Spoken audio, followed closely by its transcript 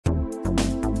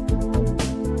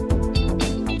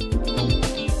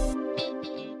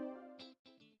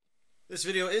This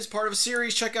video is part of a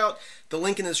series. Check out the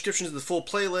link in the description to the full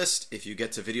playlist. If you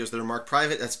get to videos that are marked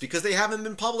private, that's because they haven't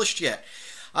been published yet.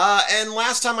 And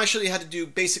last time I showed you how to do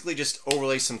basically just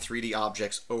overlay some 3D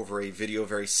objects over a video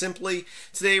very simply.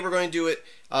 Today we're going to do it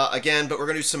again, but we're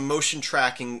going to do some motion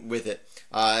tracking with it.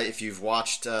 If you've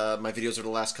watched my videos over the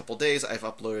last couple days, I've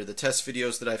uploaded the test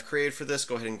videos that I've created for this.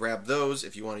 Go ahead and grab those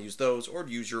if you want to use those, or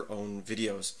use your own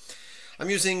videos. I'm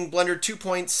using Blender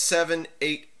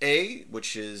 2.78a,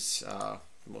 which is the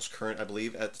most current, I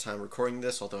believe, at the time of recording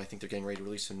this, although I think they're getting ready to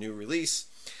release a new release.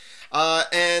 What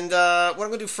I'm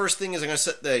going to do first thing is I'm going to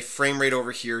set the frame rate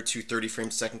over here to 30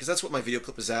 frames a second, because that's what my video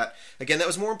clip is at. Again, that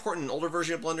was more important in older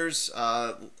version of Blenders.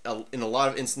 In a lot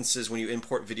of instances, when you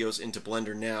import videos into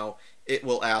Blender now, it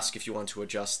will ask if you want to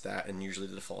adjust that, and usually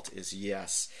the default is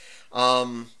yes.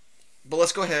 But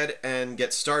let's go ahead and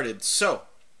get started. So,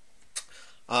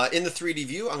 in the 3D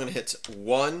view, I'm going to hit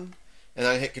 1, and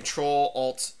I hit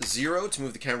Control-Alt-0 to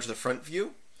move the camera to the front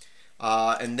view.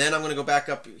 And then I'm going to go back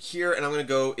up here, and I'm going to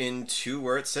go into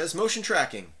where it says Motion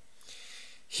Tracking.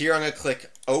 Here I'm going to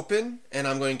click Open, and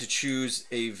I'm going to choose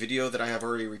a video that I have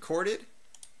already recorded.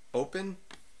 Open.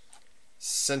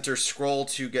 Center scroll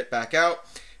to get back out.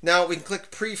 Now we can click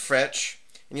Prefetch,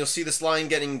 and you'll see this line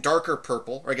getting darker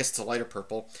purple, or I guess it's a lighter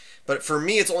purple. But for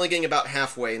me, it's only getting about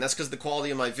halfway, and that's because of the quality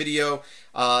of my video.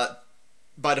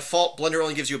 By default, Blender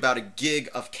only gives you about 1 gig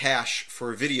of cache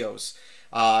for videos.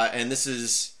 And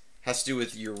this has to do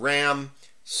with your RAM,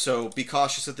 so be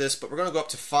cautious of this. But we're going to go up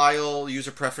to File,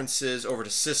 User Preferences, over to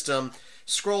System,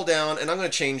 scroll down, and I'm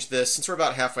going to change this. Since we're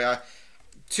about halfway,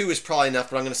 2 is probably enough,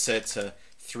 but I'm going to set it to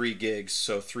 3 gigs,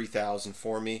 so 3,000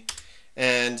 for me.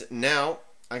 And now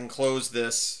I can close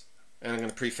this, and I'm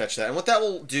going to prefetch that. And what that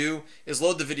will do is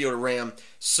load the video to RAM,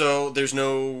 so there's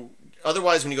no...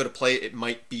 Otherwise, when you go to play it, it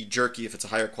might be jerky if it's a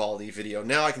higher quality video.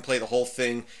 Now I can play the whole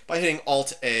thing by hitting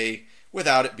Alt-A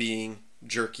without it being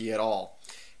jerky at all.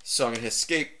 So I'm going to hit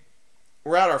Escape.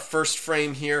 We're at our first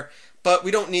frame here, but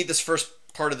we don't need this first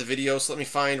part of the video, so let me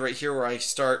find right here where I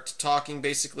start talking,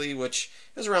 basically, which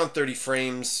is around 30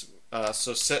 frames.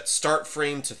 So set start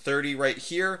frame to 30 right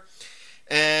here.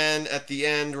 And at the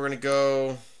end, we're going to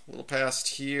go a little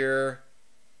past here,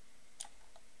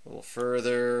 a little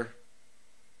further,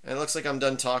 and it looks like I'm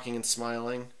done talking and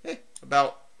smiling.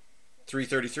 About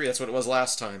 3:33, that's what it was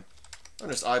last time. I'm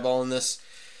just eyeballing this.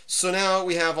 So now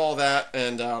we have all that,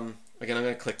 and again, I'm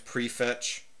going to click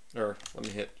Prefetch, or let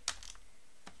me hit,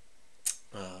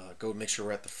 go make sure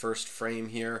we're at the first frame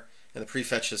here, and the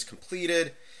prefetch is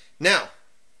completed. Now,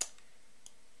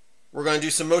 we're going to do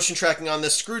some motion tracking on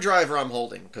this screwdriver I'm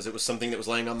holding, because it was something that was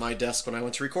laying on my desk when I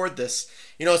went to record this.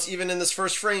 You notice even in this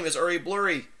first frame it's already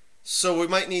blurry, so we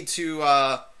might need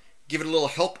to give it a little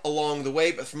help along the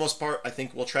way, but for the most part I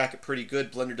think we'll track it pretty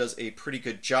good. Blender does a pretty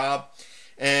good job.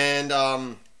 And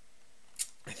I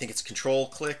think it's Control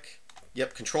click.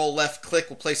 Yep, Control left click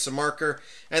will place a marker,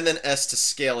 and then S to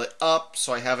scale it up,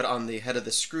 so I have it on the head of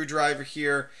the screwdriver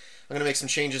here. I'm going to make some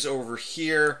changes over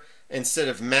here. Instead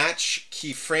of match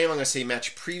keyframe, I'm going to say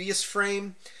match previous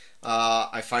frame.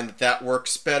 I find that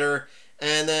works better.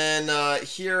 And then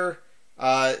here,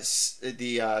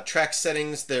 the track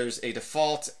settings, there's a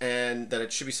default, and that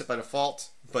it should be set by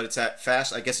default, but it's at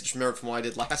fast. I guess I just remembered from what I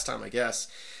did last time, I guess.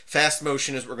 Fast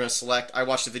motion is what we're going to select. I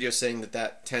watched a video saying that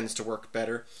that tends to work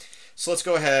better. So let's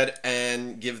go ahead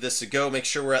and give this a go. Make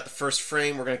sure we're at the first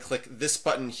frame. We're going to click this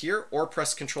button here, or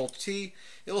press Control-T.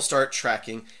 It will start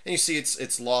tracking, and you see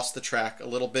it's lost the track a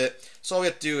little bit. So all we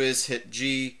have to do is hit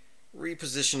G,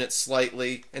 reposition it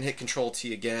slightly, and hit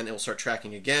Control-T again. It will start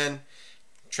tracking again.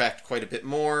 Tracked quite a bit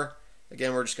more.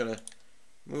 Again, we're just going to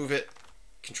move it,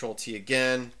 Control-T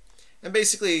again. And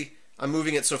basically, I'm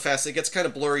moving it so fast it gets kind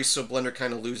of blurry, so Blender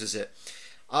kind of loses it.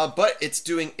 But it's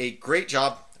doing a great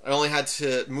job. I only had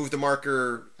to move the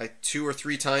marker like 2 or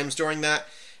 3 times during that,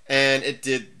 and it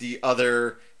did the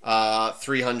other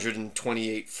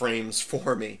 328 frames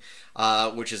for me,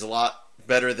 which is a lot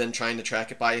better than trying to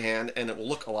track it by hand, and it will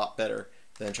look a lot better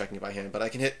than tracking it by hand. But I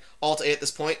can hit Alt-A at this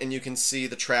point, and you can see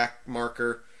the track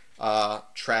marker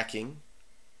tracking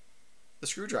the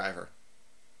screwdriver.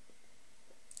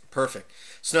 Perfect.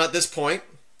 So now at this point,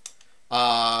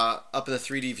 up in the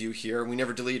 3D view here, we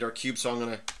never deleted our cube, so I'm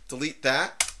going to delete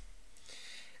that.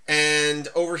 And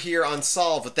over here on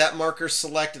Solve, with that marker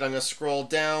selected, I'm going to scroll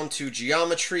down to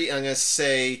Geometry, and I'm going to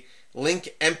say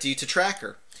Link Empty to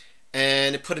Tracker.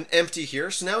 And it put an empty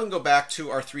here, so now we can go back to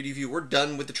our 3D view. We're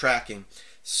done with the tracking.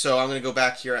 So I'm going to go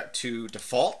back here to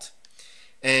Default,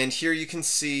 And here you can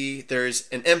see there's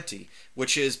an empty,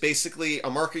 which is basically a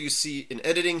marker you see in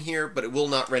editing here, but it will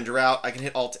not render out. I can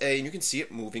hit Alt-A and you can see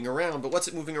it moving around. But what's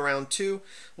it moving around to?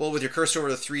 Well, with your cursor over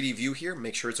the 3D view here,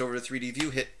 make sure it's over the 3D view,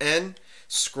 hit N,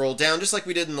 scroll down just like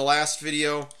we did in the last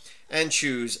video, and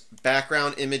choose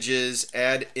background images,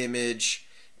 add image,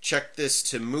 check this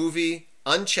to movie,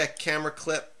 uncheck camera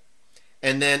clip,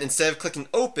 and then instead of clicking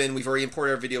open, we've already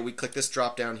imported our video, we click this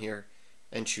drop down here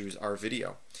and choose our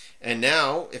video. And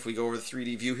now, if we go over the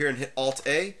 3D view here and hit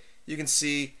Alt-A, you can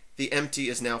see the empty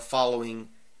is now following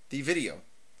the video.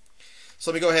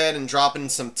 So let me go ahead and drop in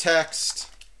some text.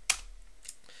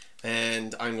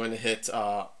 And I'm going to hit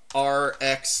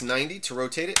RX90 to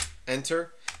rotate it,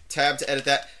 enter, tab to edit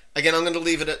that. Again, I'm going to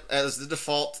leave it as the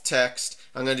default text.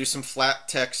 I'm going to do some flat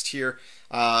text here.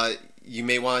 You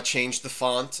may want to change the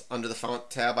font under the font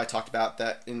tab. I talked about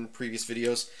that in previous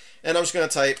videos. And I'm just going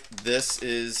to type, "This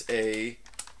is a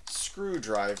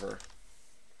screwdriver."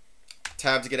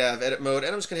 Tab to get out of edit mode,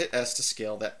 and I'm just going to hit S to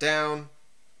scale that down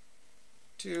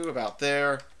to about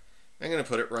there. I'm going to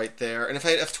put it right there. And if I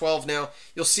hit F12 now,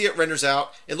 you'll see it renders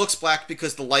out. It looks black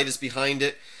because the light is behind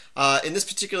it. In this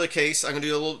particular case, I'm going to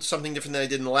do a little something different than I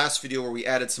did in the last video where we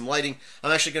added some lighting.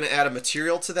 I'm actually going to add a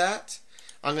material to that.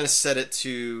 I'm going to set it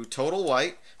to total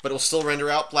white, but it will still render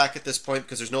out black at this point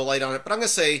because there's no light on it. But I'm going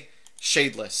to say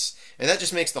shadeless. And that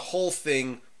just makes the whole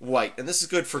thing white. And this is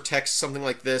good for text, something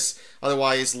like this.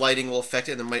 Otherwise, lighting will affect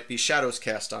it and there might be shadows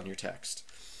cast on your text.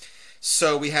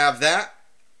 So we have that.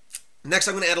 Next,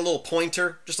 I'm going to add a little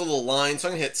pointer, just a little line. So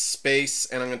I'm going to hit space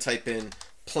and I'm going to type in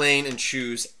plane and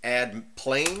choose add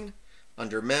plane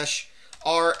under mesh.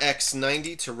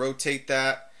 RX90 to rotate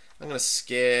that. I'm going to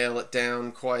scale it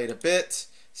down quite a bit.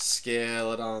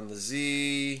 Scale it on the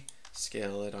Z.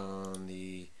 Scale it on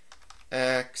the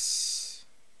X.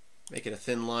 Make it a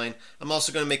thin line. I'm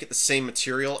also going to make it the same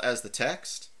material as the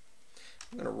text.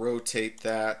 I'm going to rotate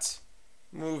that.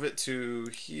 Move it to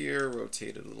here.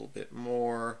 Rotate it a little bit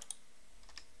more.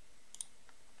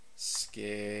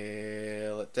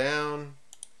 Scale it down.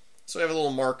 So we have a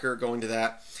little marker going to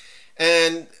that.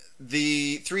 And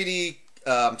the 3D,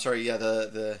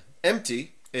 the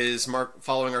empty is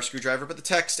following our screwdriver, but the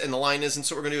text and the line isn't.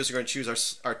 So what we're going to do is we're going to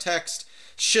choose our text,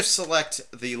 shift select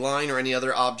the line or any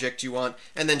other object you want,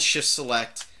 and then shift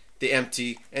select the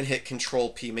empty and hit Control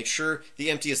P. Make sure the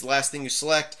empty is the last thing you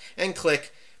select and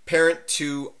click Parent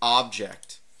to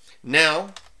Object. Now,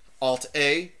 Alt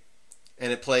A,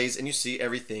 and it plays and you see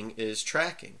everything is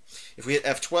tracking. If we hit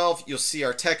F12, you'll see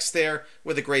our text there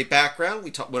with a gray background.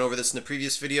 We went over this in the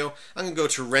previous video. I'm going to go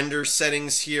to render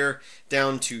settings here,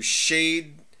 down to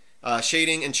shading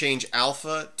and change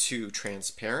alpha to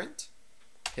transparent.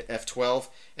 Hit F12,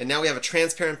 and now we have a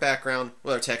transparent background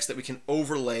with our text that we can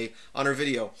overlay on our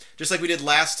video. Just like we did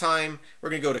last time, we're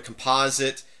going to go to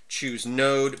composite, choose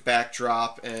node,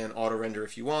 backdrop, and auto render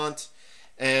if you want.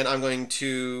 And I'm going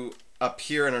to, up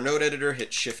here in our node editor,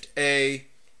 hit Shift A,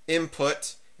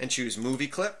 input, and choose movie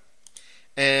clip.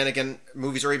 And again,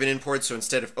 movie's already been imported, so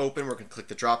instead of open, we're going to click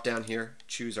the drop down here,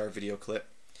 choose our video clip,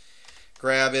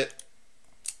 grab it,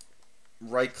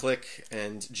 right click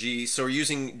and G. So we're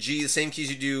using G, the same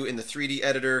keys you do in the 3D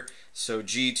editor. So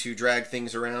G to drag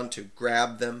things around, to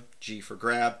grab them, G for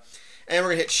grab. And we're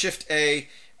going to hit Shift A,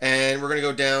 and we're going to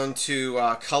go down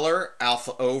to color,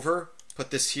 alpha over, put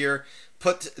this here.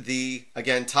 Put the,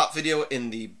 again, top video in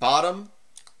the bottom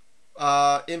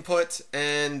input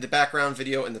and the background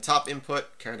video in the top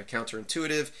input, kind of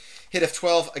counterintuitive. Hit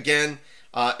F12 again.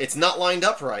 It's not lined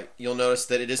up right. You'll notice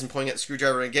that it isn't pointing at the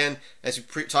screwdriver. And again, as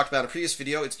we talked about in a previous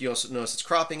video, you also notice it's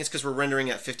cropping. It's because we're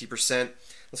rendering at 50%.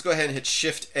 Let's go ahead and hit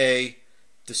Shift A,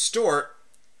 distort,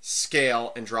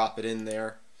 scale, and drop it in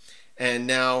there. And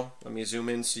now, let me zoom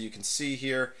in so you can see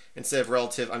here. Instead of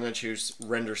relative, I'm going to choose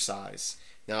render size.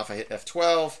 Now if I hit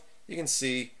F12, you can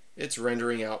see it's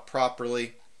rendering out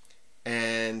properly.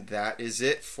 And that is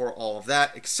it for all of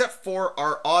that, except for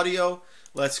our audio.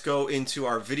 Let's go into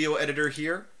our video editor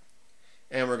here.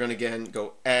 And we're going to again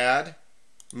go add,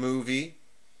 movie,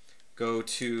 go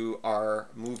to our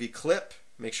movie clip,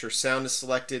 make sure sound is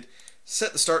selected,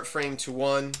 set the start frame to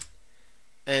 1,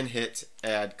 and hit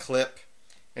add clip.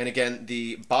 And again,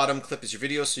 the bottom clip is your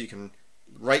video, so you can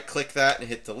right click that and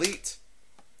hit delete.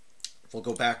 We'll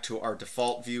go back to our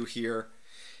default view here.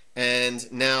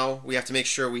 And now we have to make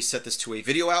sure we set this to a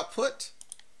video output.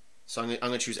 So I'm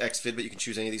going to choose XVID, but you can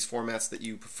choose any of these formats that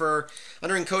you prefer.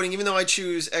 Under encoding, even though I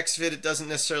choose XVID, it doesn't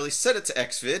necessarily set it to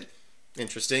XVID.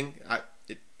 Interesting.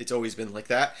 It's always been like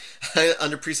that.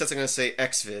 Under presets, I'm going to say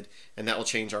XVID, and that will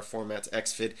change our format to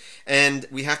XVID. And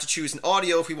we have to choose an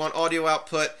audio if we want audio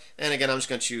output. And again, I'm just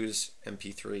going to choose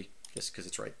MP3 just because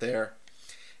it's right there.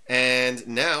 And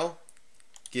now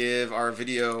give our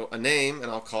video a name,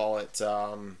 and I'll call it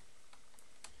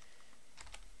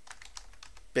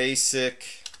basic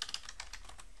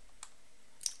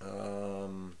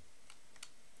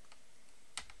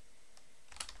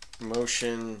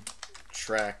motion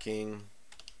tracking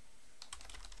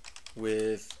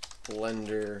with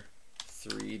Blender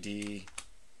 3D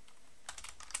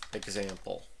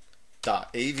example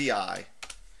 .avi.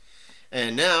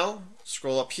 And now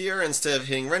scroll up here, instead of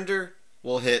hitting render,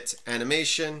 we'll hit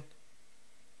animation.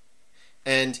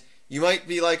 And you might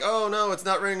be like, oh no, it's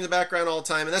not rendering the background all the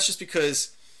time, and that's just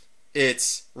because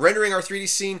it's rendering our 3D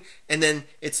scene and then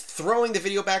it's throwing the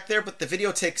video back there, but the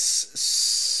video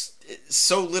takes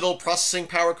so little processing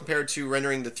power compared to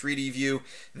rendering the 3D view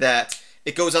that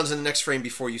it goes on to the next frame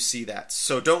before you see that.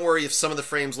 So don't worry if some of the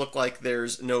frames look like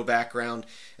there's no background.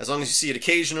 As long as you see it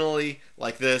occasionally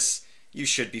like this, you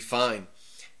should be fine.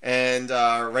 And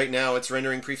right now it's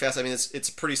rendering pretty fast. I mean, it's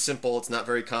pretty simple. It's not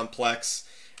very complex,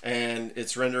 and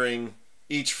it's rendering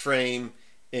each frame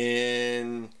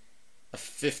in a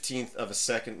 15th of a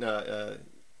second. Not a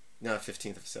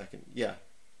 15th of a second. Yeah,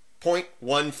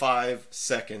 0.15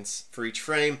 seconds for each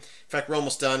frame. In fact, we're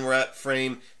almost done. We're at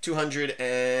frame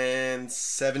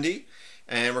 270,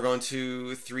 and we're going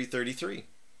to 333.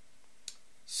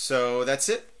 So that's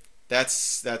it.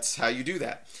 That's how you do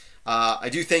that. I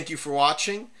do thank you for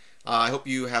watching. I hope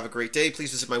you have a great day.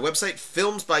 Please visit my website,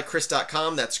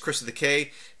 filmsbykris.com. That's Chris with a K.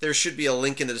 There should be a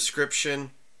link in the description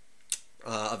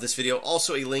of this video.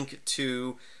 Also a link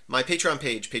to my Patreon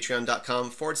page,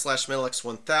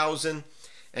 patreon.com/MetalX1000.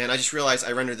 And I just realized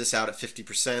I rendered this out at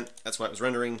 50%. That's why it was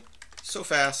rendering so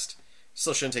fast.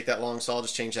 Still shouldn't take that long, so I'll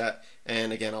just change that.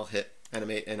 And again, I'll hit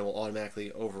animate, and it will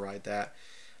automatically override that.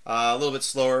 A little bit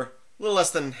slower. A little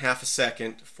less than half a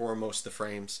second for most of the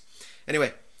frames.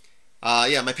 Anyway,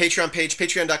 yeah, my Patreon page,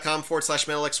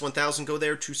 patreon.com/MetalX1000. Go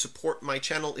there to support my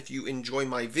channel if you enjoy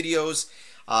my videos.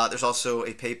 There's also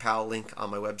a PayPal link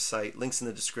on my website. Links in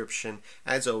the description.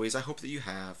 As always, I hope that you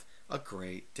have a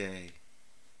great day.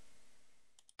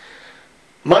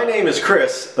 My name is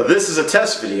Chris. This is a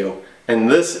test video, and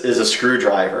this is a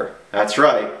screwdriver. That's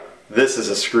right, this is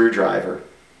a screwdriver.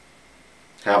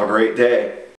 Have a great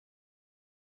day.